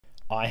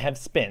I have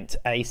spent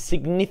a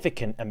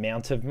significant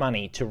amount of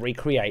money to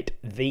recreate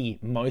the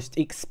most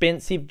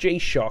expensive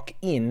G-SHOCK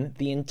in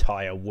the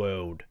entire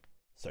world.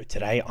 So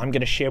today I'm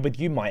going to share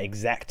with you my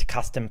exact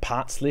custom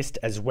parts list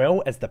as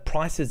well as the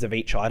prices of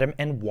each item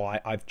and why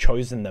I've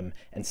chosen them.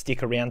 And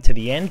stick around to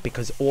the end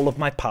because all of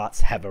my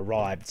parts have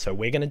arrived. So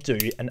we're going to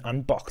do an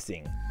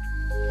unboxing.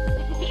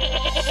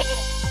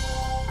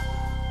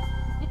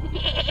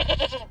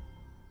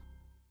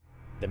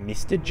 The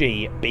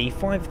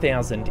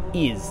MRG-B5000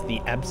 is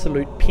the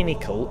absolute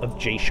pinnacle of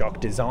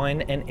G-SHOCK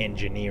design and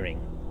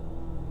engineering.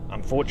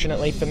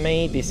 Unfortunately for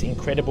me, this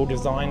incredible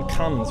design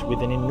comes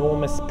with an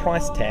enormous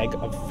price tag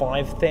of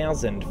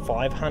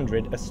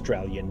 5,500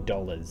 Australian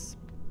dollars.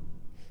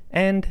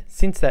 And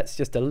since that's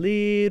just a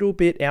little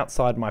bit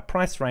outside my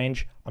price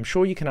range, I'm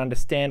sure you can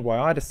understand why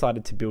I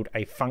decided to build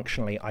a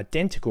functionally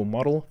identical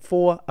model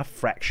for a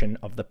fraction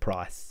of the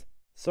price.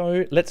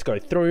 So let's go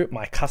through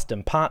my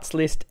custom parts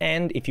list,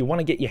 and if you want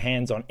to get your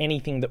hands on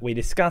anything that we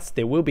discussed,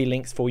 there will be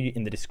links for you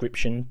in the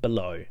description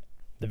below.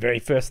 The very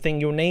first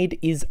thing you'll need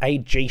is a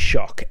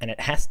G-SHOCK, and it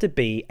has to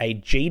be a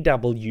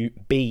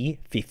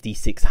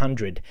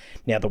GW-B5600.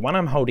 Now the one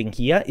I'm holding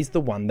here is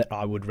the one that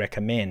I would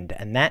recommend,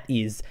 and that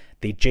is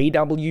the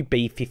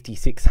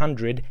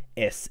GW-B5600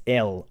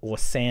 SL or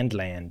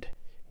Sandland.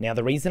 Now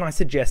the reason I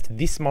suggest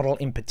this model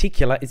in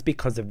particular is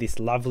because of this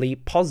lovely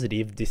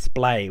positive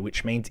display,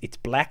 which means it's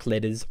black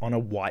letters on a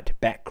white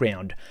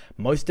background.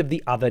 Most of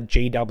the other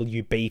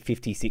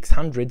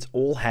GW-B5600s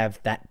all have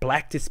that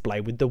black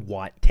display with the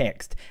white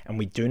text, and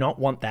we do not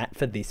want that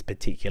for this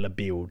particular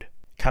build.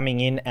 Coming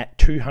in at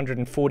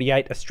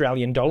 248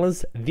 Australian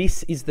dollars,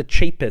 this is the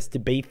cheapest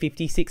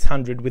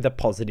B5600 with a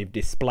positive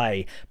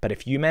display, but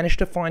if you manage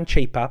to find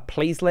cheaper,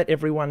 please let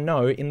everyone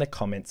know in the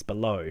comments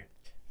below.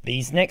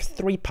 These next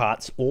three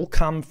parts all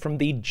come from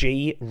the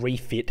G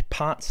Refit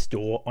parts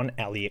store on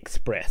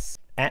AliExpress.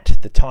 At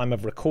the time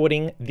of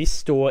recording, this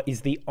store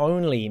is the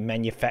only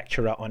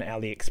manufacturer on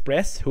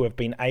AliExpress who have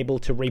been able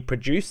to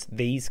reproduce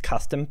these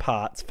custom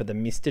parts for the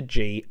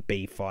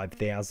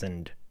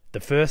MRG-B5000. The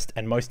first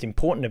and most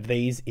important of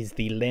these is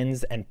the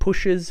lens and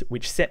pushers,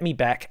 which set me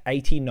back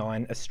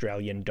 89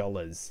 Australian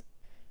dollars.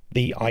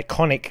 The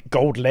iconic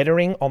gold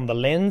lettering on the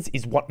lens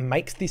is what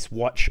makes this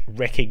watch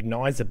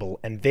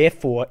recognizable and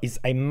therefore is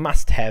a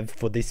must-have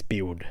for this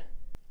build.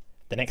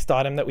 The next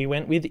item that we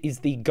went with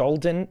is the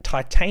golden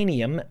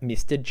titanium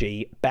Mr.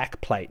 G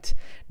backplate.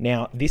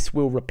 Now this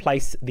will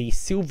replace the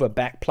silver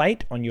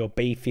backplate on your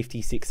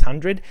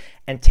B5600,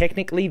 and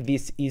technically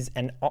this is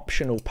an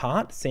optional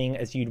part, seeing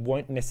as you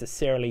won't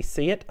necessarily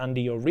see it under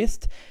your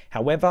wrist.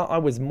 However, I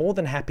was more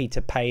than happy to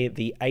pay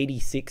the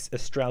 86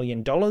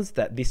 Australian dollars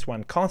that this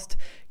one cost,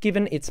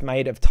 given it's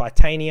made of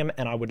titanium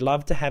and I would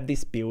love to have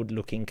this build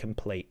looking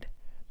complete.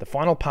 The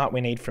final part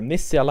we need from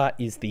this seller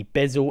is the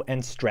bezel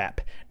and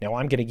strap. Now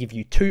I'm going to give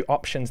you two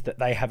options that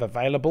they have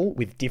available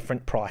with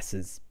different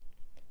prices.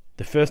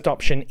 The first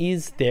option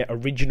is their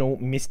original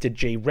Mr.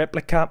 G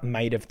replica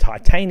made of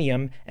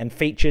titanium and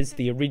features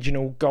the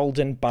original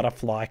golden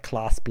butterfly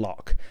clasp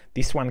lock.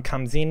 This one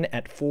comes in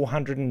at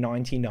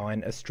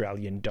 499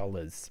 Australian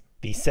dollars.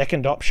 The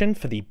second option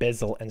for the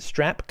bezel and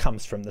strap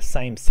comes from the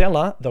same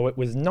seller, though it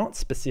was not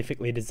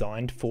specifically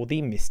designed for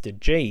the Mr.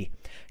 G.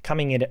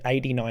 Coming in at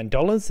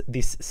 $89,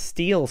 this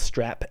steel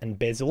strap and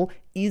bezel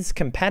is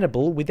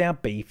compatible with our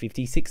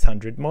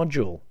B5600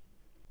 module.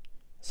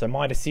 So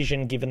my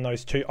decision, given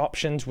those two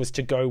options, was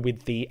to go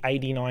with the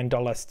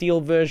 $89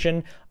 steel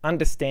version,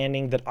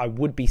 understanding that I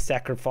would be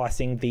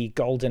sacrificing the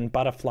golden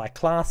butterfly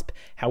clasp.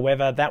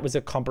 However, that was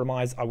a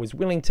compromise I was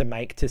willing to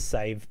make to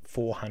save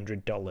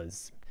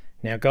 $400.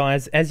 Now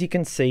guys, as you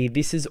can see,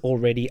 this is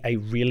already a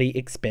really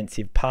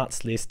expensive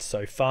parts list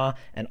so far,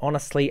 and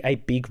honestly a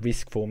big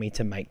risk for me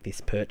to make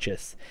this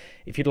purchase.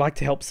 If you'd like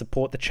to help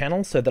support the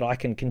channel so that I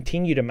can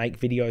continue to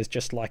make videos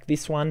just like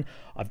this one,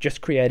 I've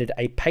just created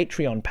a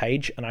Patreon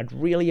page and I'd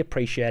really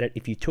appreciate it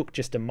if you took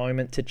just a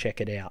moment to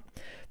check it out.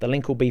 The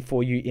link will be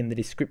for you in the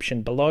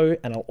description below,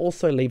 and I'll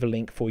also leave a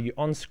link for you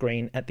on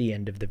screen at the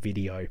end of the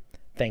video.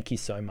 Thank you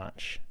so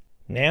much.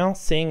 Now,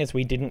 seeing as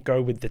we didn't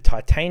go with the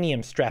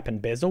titanium strap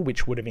and bezel,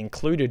 which would have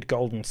included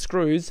golden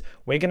screws,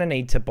 we're going to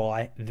need to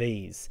buy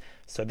these.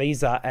 So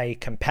these are a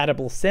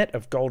compatible set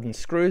of golden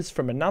screws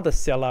from another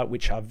seller,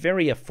 which are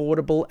very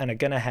affordable and are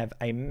going to have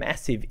a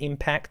massive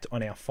impact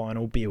on our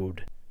final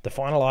build. The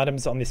final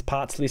items on this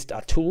parts list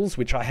are tools,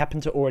 which I happen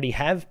to already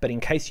have, but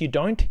in case you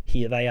don't,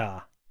 here they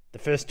are. The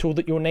first tool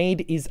that you'll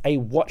need is a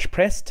watch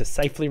press to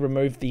safely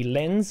remove the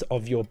lens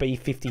of your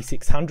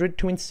B5600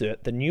 to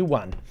insert the new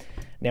one.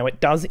 Now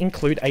it does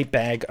include a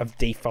bag of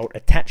default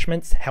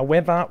attachments,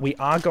 however we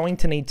are going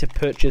to need to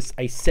purchase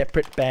a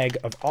separate bag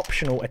of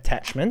optional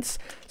attachments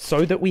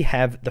so that we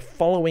have the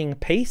following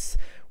piece,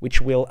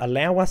 which will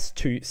allow us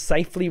to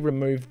safely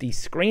remove the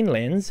screen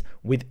lens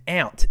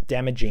without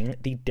damaging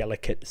the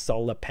delicate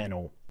solar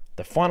panel.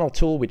 The final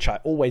tool, which I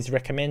always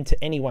recommend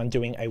to anyone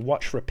doing a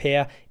watch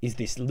repair, is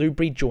this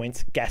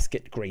Lubri-Joints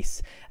gasket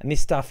grease. And this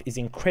stuff is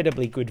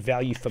incredibly good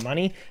value for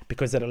money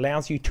because it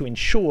allows you to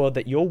ensure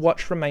that your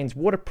watch remains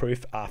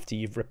waterproof after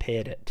you've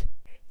repaired it.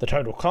 The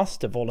total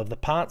cost of all of the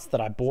parts that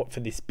I bought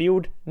for this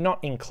build, not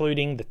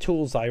including the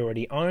tools I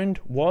already owned,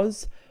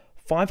 was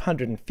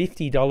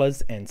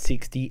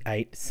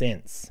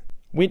 $550.68.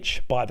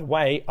 Which, by the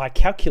way, I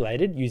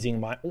calculated using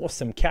my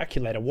awesome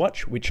calculator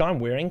watch, which I'm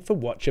wearing for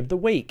Watch of the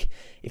Week.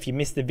 If you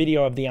missed the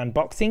video of the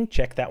unboxing,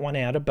 check that one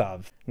out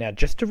above. Now,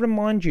 just to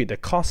remind you, the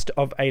cost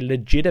of a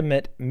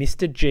legitimate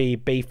Mr. G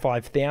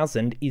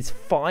B5000 is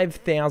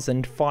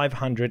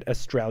 5,500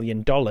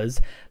 Australian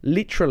dollars,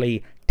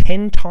 literally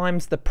 10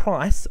 times the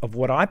price of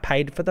what I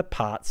paid for the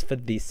parts for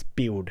this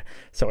build.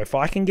 So if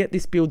I can get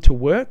this build to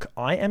work,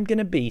 I am going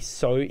to be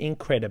so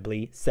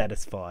incredibly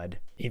satisfied.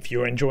 If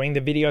you're enjoying the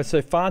video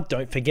so far,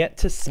 don't forget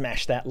to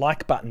smash that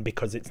like button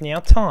because it's now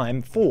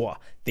time for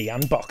the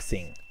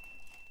unboxing.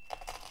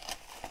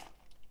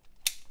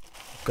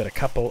 I've got a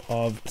couple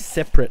of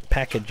separate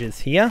packages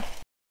here.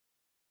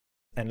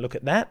 And look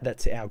at that,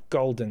 that's our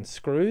golden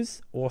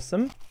screws,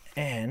 awesome.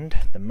 And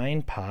the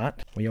main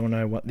part, we all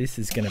know what this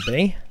is going to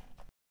be.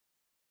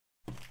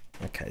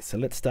 Okay, so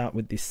let's start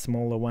with this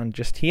smaller one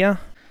just here.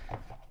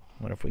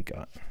 What have we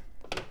got?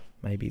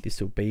 Maybe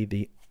this will be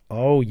the,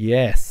 oh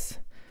yes.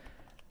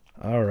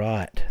 All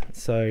right,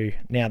 so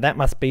now that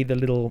must be the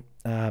little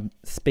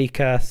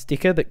speaker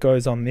sticker that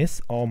goes on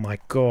this. Oh my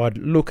God,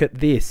 look at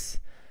this.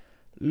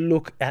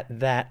 Look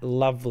at that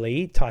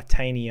lovely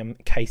titanium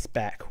case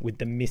back with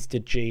the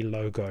Mr. G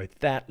logo.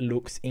 That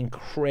looks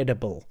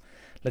incredible.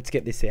 Let's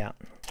get this out.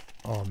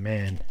 Oh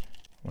man.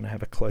 I want to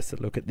have a closer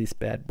look at this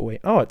bad boy.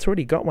 Oh, it's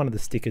already got one of the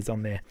stickers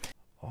on there.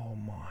 Oh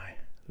my,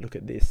 look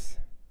at this.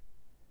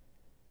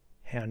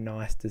 How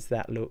nice does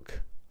that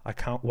look? I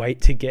can't wait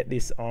to get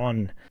this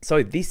on.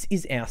 So this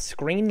is our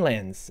screen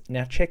lens.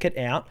 Now check it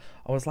out.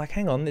 I was like,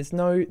 hang on,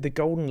 the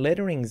golden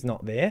lettering's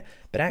not there,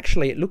 but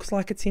actually it looks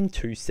like it's in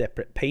two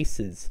separate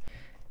pieces.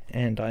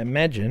 And I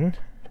imagine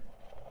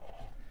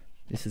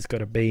this has got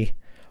to be,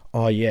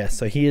 oh yeah,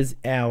 so here's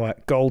our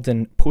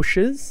golden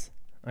pushers.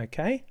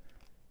 Okay,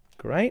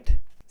 great.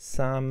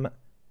 Some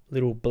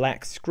little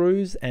black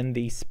screws and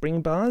the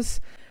spring bars.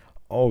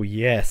 Oh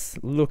yes,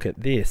 look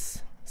at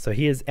this. So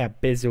here's our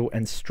bezel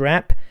and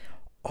strap.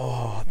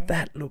 Oh,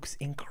 that looks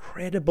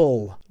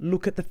incredible.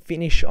 Look at the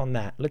finish on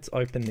that. Let's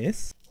open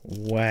this.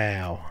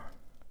 Wow.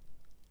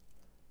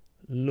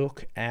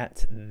 Look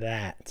at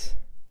that.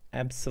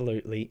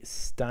 Absolutely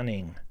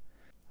stunning.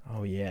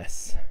 Oh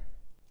yes.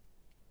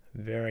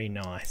 Very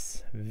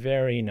nice.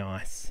 Very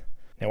nice.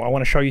 Now I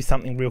want to show you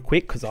something real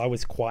quick because I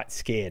was quite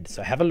scared.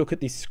 So have a look at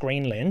this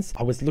screen lens.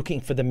 I was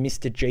looking for the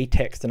Mr. G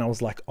text and I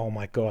was like, oh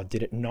my God,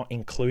 did it not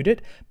include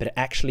it? But it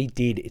actually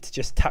did. It's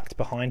just tucked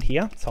behind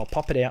here. So I'll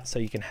pop it out so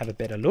you can have a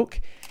better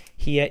look.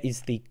 Here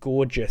is the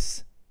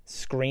gorgeous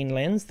screen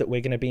lens that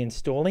we're going to be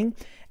installing.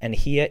 And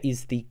here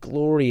is the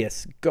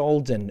glorious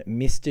golden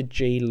Mr.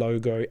 G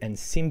logo and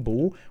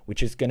symbol,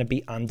 which is going to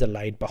be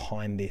underlaid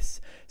behind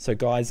this. So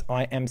guys,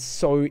 I am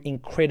so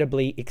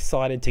incredibly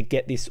excited to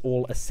get this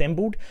all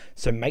assembled.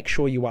 So make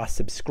sure you are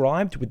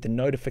subscribed with the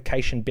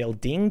notification bell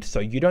dinged so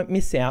you don't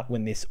miss out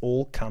when this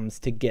all comes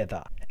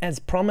together. As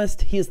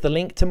promised, here's the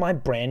link to my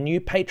brand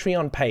new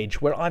Patreon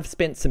page where I've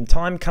spent some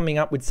time coming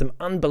up with some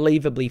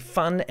unbelievably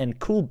fun and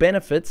cool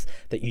benefits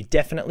that you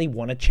definitely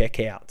want to check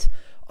out.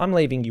 I'm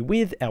leaving you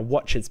with our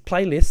watches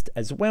playlist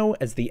as well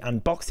as the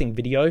unboxing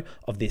video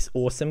of this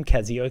awesome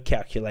Casio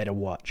calculator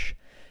watch.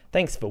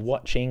 Thanks for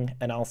watching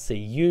and I'll see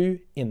you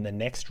in the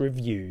next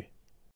review.